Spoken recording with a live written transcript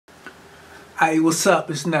Hey, what's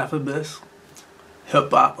up? It's Nefabis,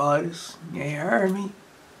 hip hop artist. You ain't heard me?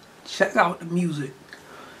 Check out the music.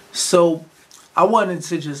 So, I wanted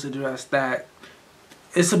to just address that.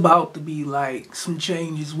 It's about to be like some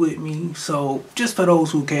changes with me. So, just for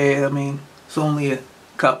those who care, I mean, it's only a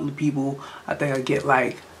couple of people. I think I get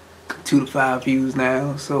like 2 to 5 views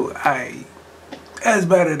now. So, that's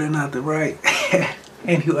better than nothing, right?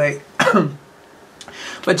 Anyway,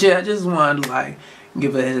 but yeah, I just wanted to like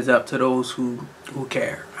give a heads up to those who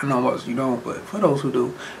care. I know most of you don't, but for those who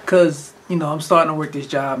do, because you know I'm starting to work this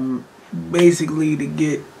job basically to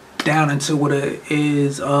get down into what it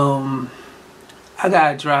is. I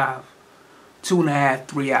gotta drive 2.5,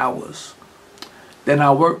 3 hours. Then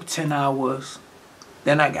I work 10 hours.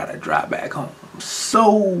 Then I gotta drive back home.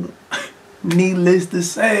 So, needless to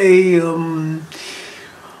say, I'm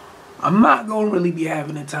not gonna really be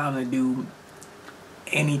having the time to do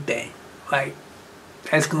anything. Like,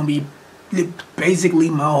 that's gonna be basically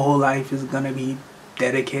my whole life is gonna be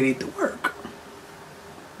dedicated to work.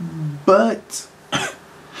 But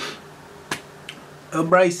a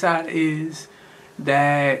bright side is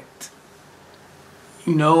that,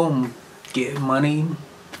 you know, I'm getting money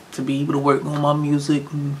to be able to work on my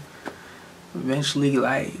music and eventually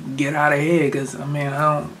like get out of here, because I mean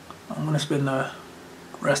I want to spend the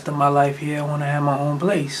rest of my life here. I want to have my own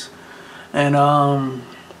place. And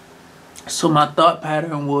so my thought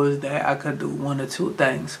pattern was that I could do one or two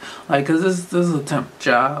things, like, cause this is a temp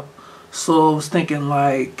job. So I was thinking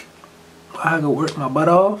like I could work my butt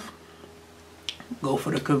off, go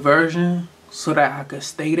for the conversion so that I could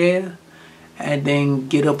stay there, and then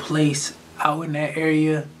get a place out in that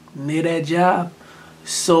area near that job.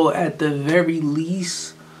 So at the very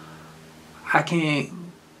least, I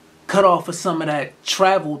can cut off of some of that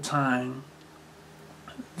travel time.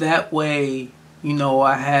 That way, you know,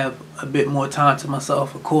 I have a bit more time to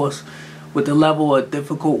myself. Of course, with the level of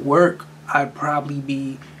difficult work, I'd probably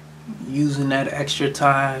be using that extra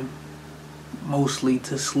time mostly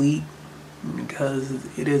to sleep, because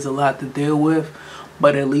it is a lot to deal with.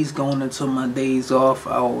 But at least going into my days off,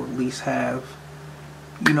 I'll at least have,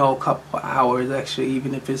 you know, a couple of hours extra,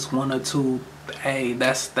 even if it's 1 or 2. Hey,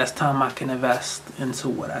 that's time I can invest into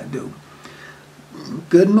what I do.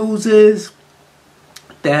 Good news is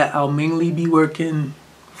that I'll mainly be working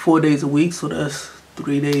 4 days a week, so that's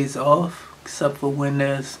 3 days off, except for when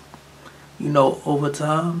there's, you know,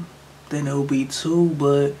 overtime. Then it'll be 2,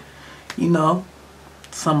 but you know,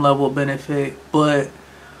 some level of benefit. But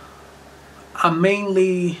I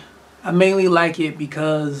mainly like it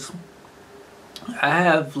because I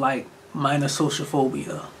have like minor social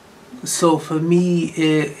phobia. So for me,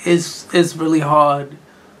 it's really hard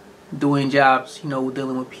doing jobs, you know,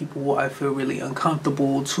 dealing with people. I feel really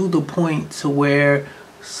uncomfortable to the point to where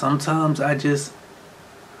sometimes I just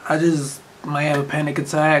might have a panic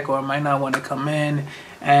attack, or I might not want to come in,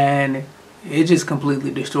 and it just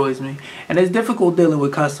completely destroys me. And it's difficult dealing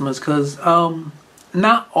with customers because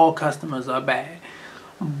not all customers are bad,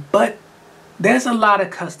 but there's a lot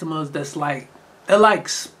of customers that's like, they're like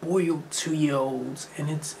spoiled 2-year-olds, and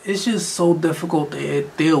it's just so difficult to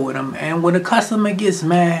deal with them. And when a customer gets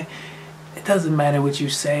mad, it doesn't matter what you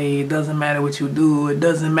say, it doesn't matter what you do, it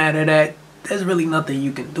doesn't matter that there's really nothing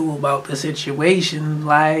you can do about the situation.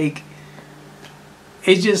 Like,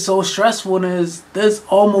 it's just so stressful, and there's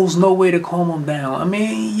almost no way to calm them down. I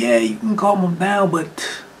mean, yeah, you can calm them down,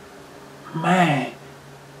 but man,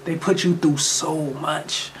 they put you through so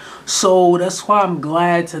much. So that's why I'm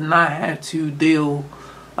glad to not have to deal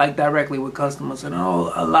like directly with customers. And I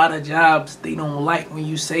know a lot of jobs, they don't like when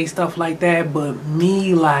you say stuff like that, but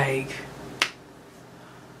me, like,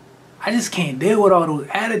 I just can't deal with all those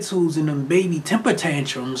attitudes and them baby temper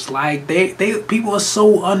tantrums. Like, people are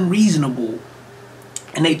so unreasonable,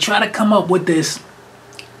 and they try to come up with this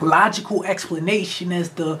logical explanation as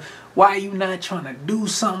to why you not trying to do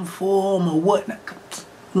something for them or whatnot.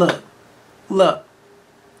 Look,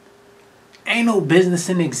 ain't no business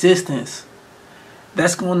in existence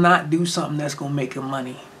that's gonna not do something that's gonna make them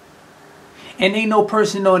money. And ain't no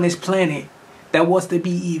person on this planet that wants to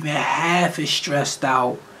be even half as stressed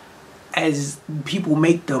out as people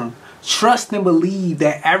make them. Trust and believe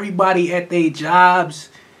that everybody at their jobs,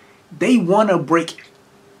 they want to break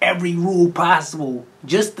every rule possible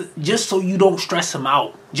just so you don't stress them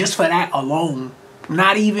out. Just for that alone.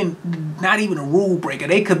 Not even a rule breaker.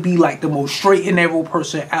 They could be like the most straight and narrow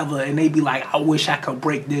person ever, and they be like, I wish I could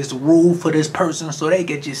break this rule for this person so they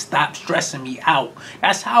could just stop stressing me out.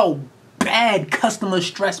 That's how bad customers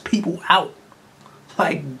stress people out.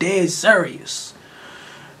 Like, dead serious.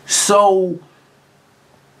 So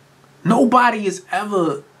nobody is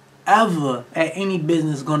ever ever at any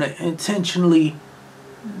business gonna intentionally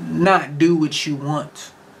not do what you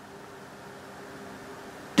want,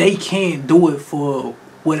 they can't do it for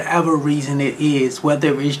whatever reason it is,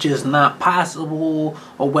 whether it's just not possible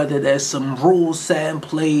or whether there's some rules set in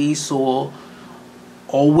place or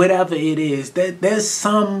whatever it is. There's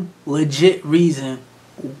some legit reason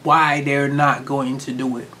why they're not going to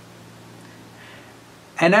do it.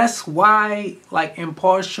 And that's why, like,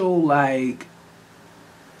 impartial, like,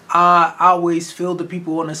 I always feel the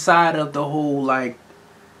people on the side of the whole, like,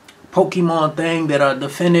 Pokemon thing that are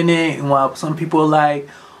defending it, and while some people are like,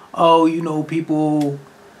 oh, you know, people,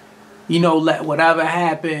 you know, let whatever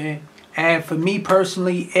happen. And for me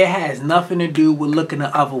personally, it has nothing to do with looking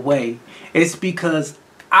the other way. It's because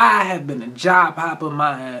I have been a job hopper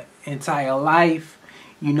my entire life.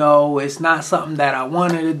 You know, it's not something that I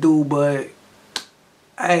wanted to do, but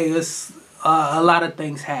hey, it's a lot of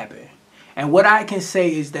things happen. And what I can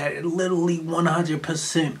say is that literally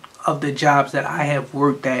 100% of the jobs that I have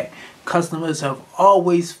worked at, customers have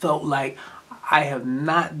always felt like I have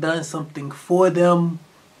not done something for them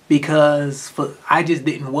because I just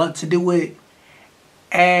didn't want to do it.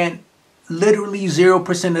 And literally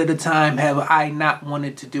 0% of the time have I not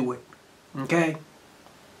wanted to do it. Okay?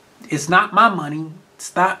 It's not my money.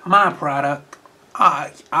 It's not my product.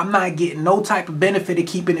 I'm not getting no type of benefit of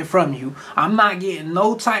keeping it from you. I'm not getting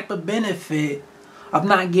no type of benefit of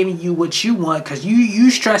not giving you what you want, because you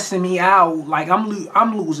stressing me out. Like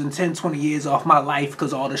I'm losing 10, 20 years off my life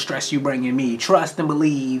because all the stress you bringing me. Trust and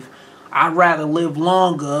believe, I'd rather live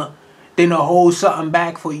longer than to hold something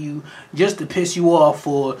back for you just to piss you off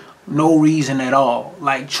for no reason at all.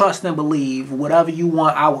 Like, trust and believe, whatever you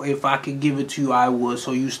want, if I could give it to you, I would,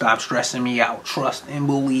 so you stop stressing me out. Trust and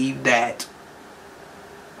believe that.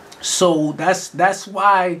 So that's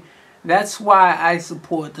why I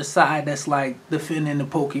support the side that's like defending the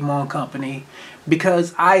Pokemon company,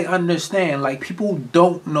 because I understand, like, people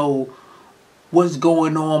don't know what's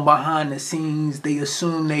going on behind the scenes. They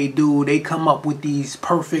assume they do. They come up with these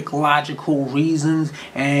perfect logical reasons,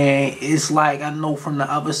 and it's like, I know from the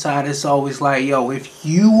other side, it's always like, yo, if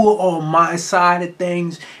you were on my side of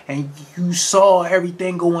things and you saw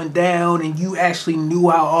everything going down and you actually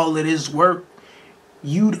knew how all of this worked,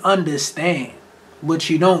 you'd understand.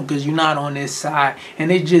 But you don't, because you're not on this side,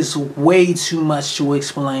 and it's just way too much to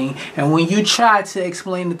explain. And when you try to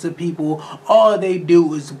explain it to people, all they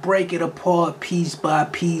do is break it apart piece by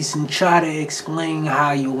piece and try to explain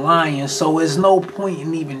how you lying. So there's no point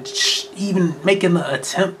in even making the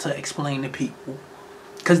attempt to explain to people,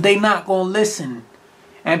 because they not gonna listen.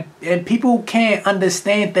 And people can't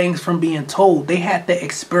understand things from being told. They have to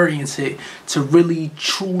experience it to really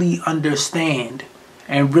truly understand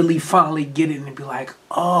and really finally get it and be like,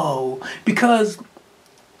 oh, because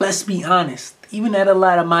let's be honest, even at a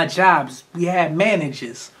lot of my jobs, we had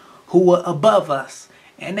managers who were above us,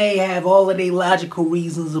 and they have all of their logical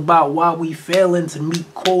reasons about why we failing to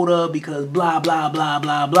meet quota because blah, blah, blah,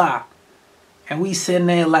 blah, blah. And we sitting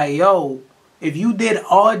there like, yo, if you did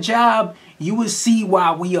our job, you would see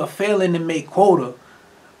why we are failing to make quota.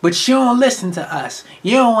 But you don't listen to us.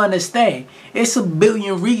 You don't understand. It's a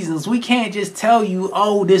billion reasons. We can't just tell you,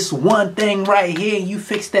 oh, this one thing right here, you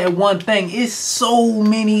fix that one thing. It's so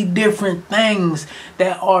many different things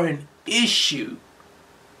that are an issue.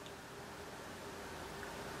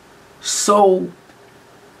 So,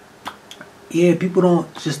 yeah, people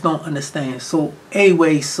don't understand. So,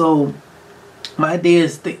 anyway, so my idea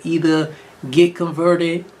is to either get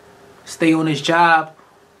converted, stay on this job,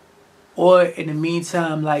 or in the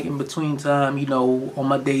meantime, like in between time, you know, on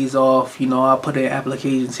my days off, you know, I put in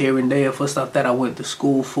applications here and there for stuff that I went to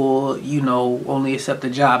school for, you know, only accept the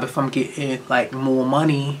job if I'm getting like more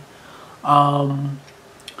money. But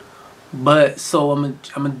so I'm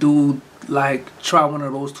gonna do, like, try one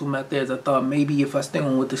of those two methods. I thought maybe if I stay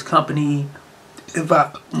on with this company, if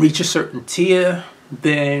I reach a certain tier,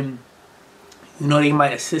 then, you know, they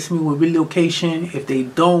might assist me with relocation. If they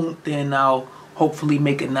don't, then I'll hopefully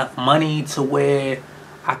make enough money to where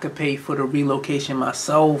I could pay for the relocation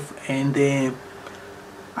myself, and then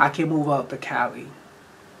I can move out to Cali.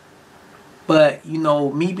 But, you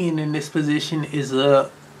know, me being in this position is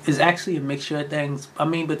actually a mixture of things. I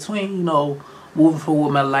mean, between, you know, moving forward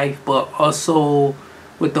with my life, but also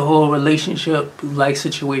with the whole relationship like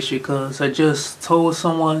situation, because I just told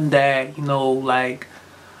someone that, you know, like,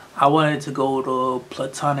 I wanted to go the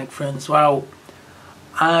platonic friends route.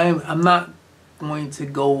 I'm not going to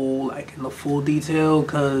go like in the full detail,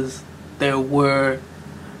 because there were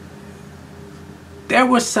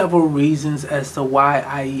several reasons as to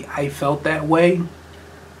why I felt that way.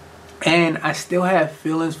 and I still have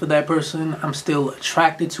feelings for that person. I'm still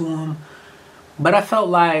attracted to him, but I felt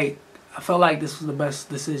like this was the best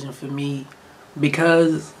decision for me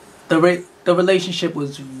because the relationship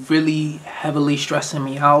was really heavily stressing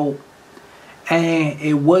me out, and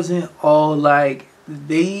it wasn't all like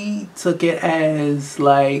they took it as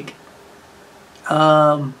like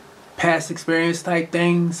past experience type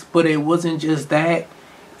things, but it wasn't just that.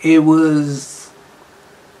 It was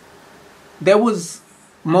there was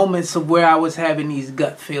moments of where I was having these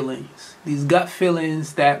gut feelings. These gut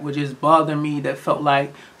feelings that would just bother me, that felt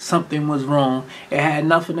like something was wrong. It had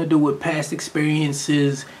nothing to do with past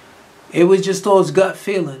experiences. It was just those gut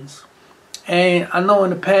feelings. And I know in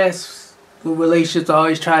the past with relationships I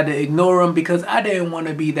always tried to ignore them because I didn't want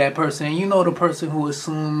to be that person. You know, the person who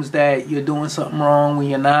assumes that you're doing something wrong when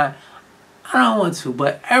you're not. I don't want to,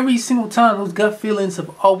 but every single time those gut feelings have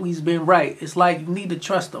always been right. It's like you need to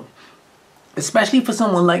trust them. Especially for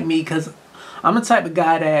someone like me, because I'm the type of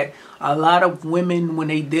guy that a lot of women, when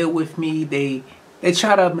they deal with me, they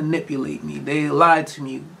try to manipulate me. They lie to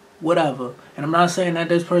me, whatever. And I'm not saying that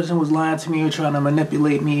this person was lying to me or trying to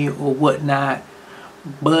manipulate me or whatnot,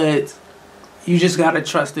 but you just got to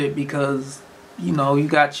trust it because, you know, you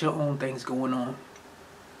got your own things going on.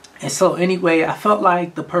 And so anyway, I felt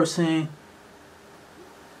like the person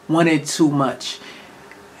wanted too much.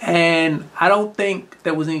 And I don't think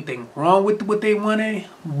there was anything wrong with what they wanted,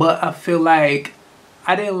 but I feel like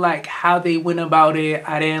I didn't like how they went about it.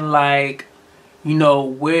 I didn't like, you know,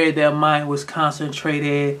 where their mind was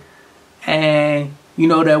concentrated. And, you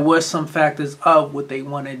know, there were some factors of what they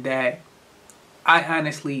wanted that I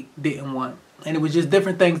honestly didn't want. And it was just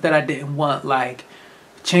different things that I didn't want, like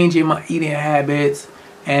changing my eating habits.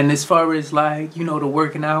 And as far as like, you know, the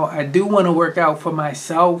working out, I do want to work out for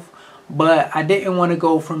myself. But I didn't want to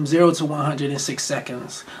go from 0 to 100 in 6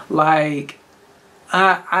 seconds. Like,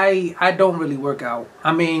 I don't really work out.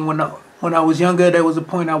 I mean, when I was younger, there was a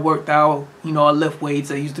point I worked out. You know, I lift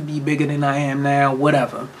weights. I used to be bigger than I am now,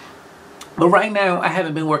 whatever. But right now, I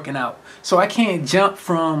haven't been working out. So I can't jump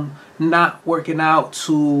from not working out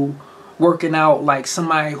to working out like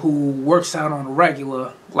somebody who works out on a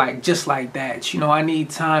regular, like just like that. You know, I need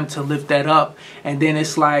time to lift that up. And then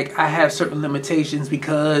it's like I have certain limitations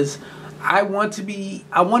because I want to be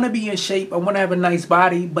in shape. I want to have a nice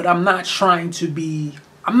body, but I'm not trying to be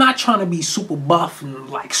super buff and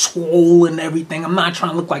like swole and everything. I'm not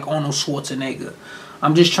trying to look like Arnold Schwarzenegger.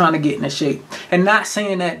 I'm just trying to get in shape. And not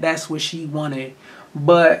saying that that's what she wanted,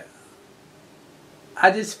 but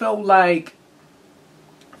I just felt like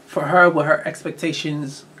for her, with her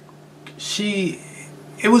expectations,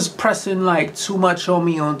 it was pressing like too much on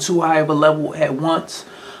me on too high of a level at once.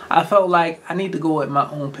 I felt like I need to go at my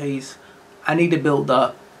own pace. I need to build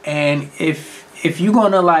up. And if you're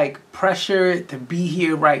gonna like pressure it to be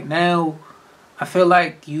here right now, I feel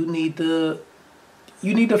like you need to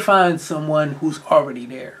find someone who's already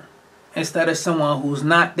there instead of someone who's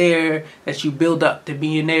not there, that you build up to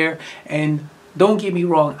being there. And don't get me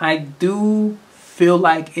wrong, I do feel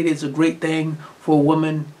like it is a great thing for a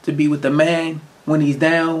woman to be with a man when he's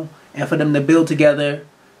down and for them to build together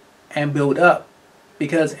and build up.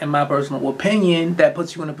 Because in my personal opinion, that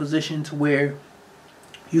puts you in a position to where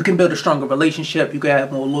you can build a stronger relationship. You can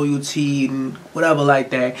have more loyalty and whatever like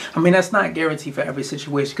that. I mean, that's not guaranteed for every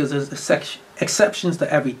situation because there's exceptions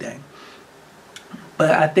to everything. But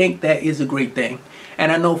I think that is a great thing.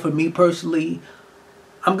 And I know for me personally,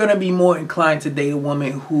 I'm going to be more inclined to date a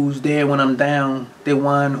woman who's there when I'm down than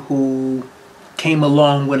one who came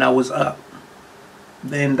along when I was up.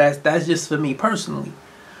 Then that's just for me personally.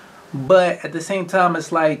 But at the same time,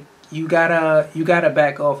 it's like you gotta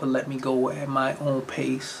back off and let me go at my own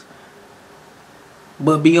pace.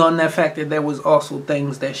 But beyond that fact that there was also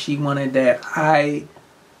things that she wanted that I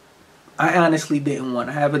honestly didn't want.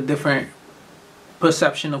 I have a different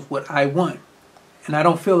perception of what I want. And I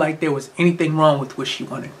don't feel like there was anything wrong with what she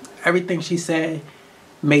wanted. Everything she said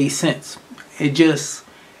made sense.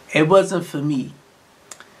 It wasn't for me.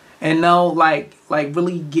 And now like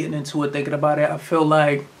really getting into it, thinking about it, I feel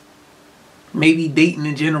like maybe dating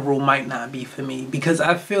in general might not be for me, because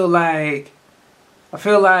I feel like,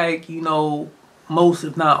 you know, most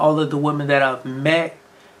if not all of the women that I've met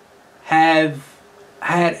have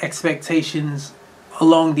had expectations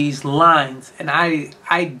along these lines, and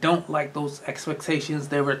I don't like those expectations.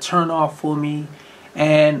 They're a turn off for me,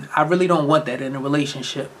 and I really don't want that in a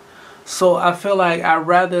relationship. So I feel like I'd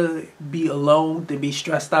rather be alone than be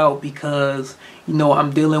stressed out, because, you know,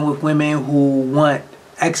 I'm dealing with women who want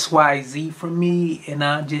XYZ from me, and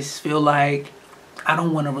I just feel like I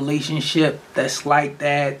don't want a relationship that's like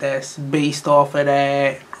that, that's based off of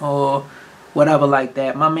that, or whatever like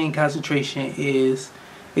that. My main concentration is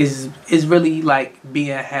really like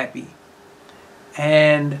being happy.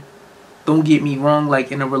 And don't get me wrong,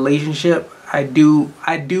 like in a relationship, I do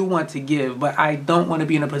want to give, but I don't want to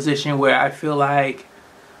be in a position where I feel like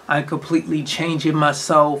I'm completely changing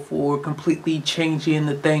myself or completely changing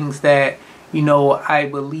the things that, you know, I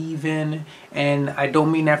believe in. And I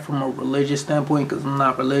don't mean that from a religious standpoint, because I'm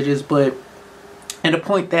not religious, but and the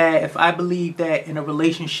point that if I believe that in a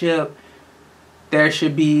relationship there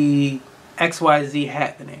should be XYZ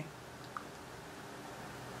happening,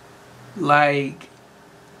 like,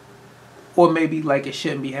 or maybe like it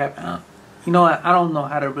shouldn't be happening. You know, I don't know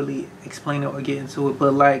how to really explain it or get into it,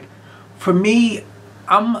 but like for me,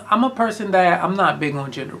 I'm a person that I'm not big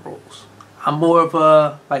on gender roles. I'm more of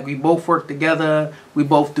a, like, we both work together, we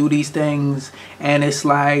both do these things, and it's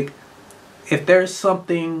like if there's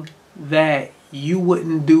something that you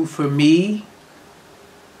wouldn't do for me,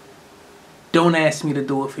 don't ask me to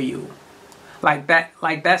do it for you. Like that,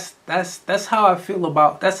 like that's how I feel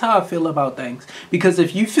about things. Because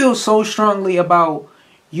if you feel so strongly about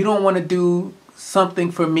you don't want to do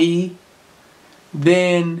something for me,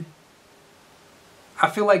 then I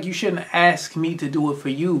feel like you shouldn't ask me to do it for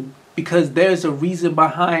you, because there's a reason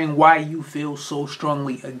behind why you feel so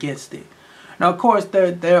strongly against it. Now, of course,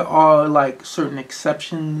 there are like certain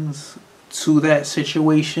exceptions to that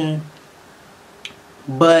situation,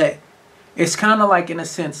 but it's kind of like in a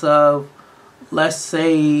sense of, let's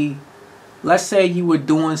say you were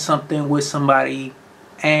doing something with somebody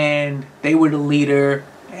and they were the leader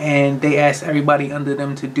and they asked everybody under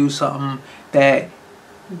them to do something that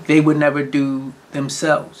they would never do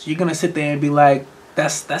themselves. You're gonna sit there and be like,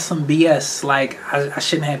 that's some BS. Like, I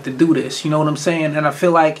shouldn't have to do this. You know what I'm saying? And I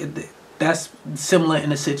feel like that's similar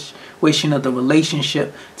in the situation of the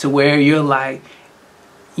relationship, to where you're like,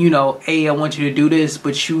 you know, hey, I want you to do this,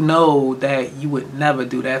 but you know that you would never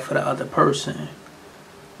do that for the other person.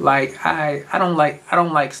 Like, I don't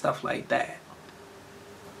like stuff like that.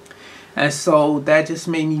 And so that just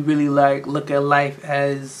made me really like look at life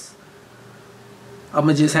as I'm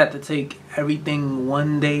gonna just have to take everything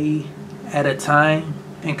one day at a time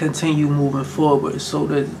and continue moving forward. So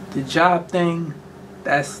the job thing,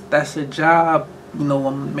 that's a job, you know,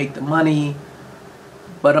 I'm gonna make the money,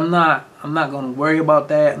 but I'm not gonna worry about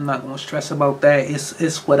that. I'm not gonna stress about that.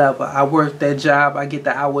 It's whatever. I work that job, I get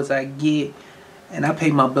the hours I get, and I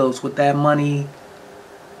pay my bills with that money.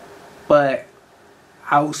 But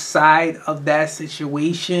outside of that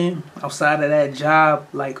situation, outside of that job,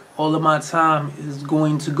 like, all of my time is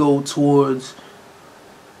going to go towards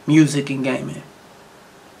music and gaming.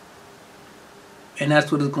 And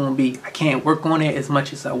that's what it's going to be. I can't work on it as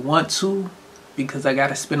much as I want to, because I got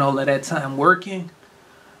to spend all of that time working.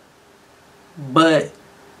 But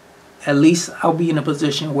at least I'll be in a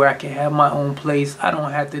position where I can have my own place. I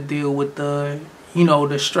don't have to deal with the, you know,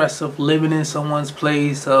 the stress of living in someone's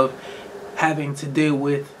place, of having to deal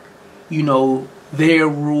with, you know, their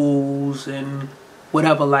rules and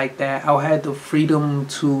whatever like that. I'll have the freedom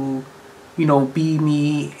to, you know, be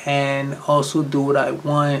me and also do what I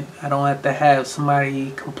want. I don't have to have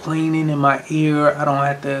somebody complaining in my ear. I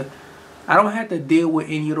don't have to deal with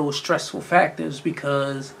any of those stressful factors,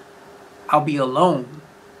 because I'll be alone.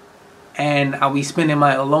 And I'll be spending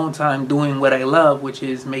my alone time doing what I love, which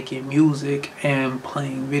is making music and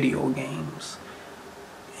playing video games.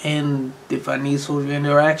 And if I need social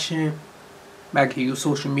interaction, I can use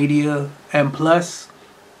social media. And plus,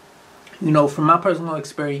 you know, from my personal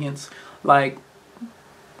experience, like,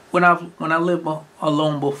 when I lived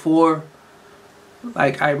alone before,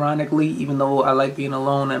 like, ironically, even though I like being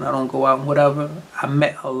alone and I don't go out and whatever, I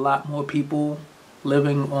met a lot more people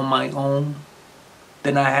living on my own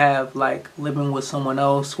than I have like living with someone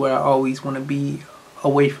else, where I always want to be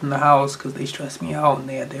away from the house because they stress me out and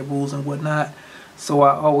they have their rules and whatnot. So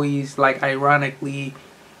I always, like, ironically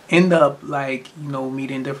end up, like, you know,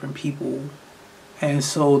 meeting different people. And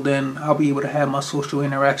so then I'll be able to have my social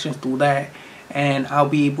interactions through that, and I'll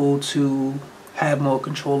be able to have more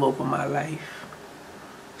control over my life.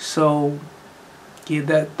 So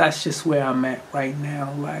yeah, that's just where I'm at right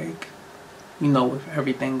now, like, you know, with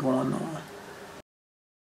everything going on.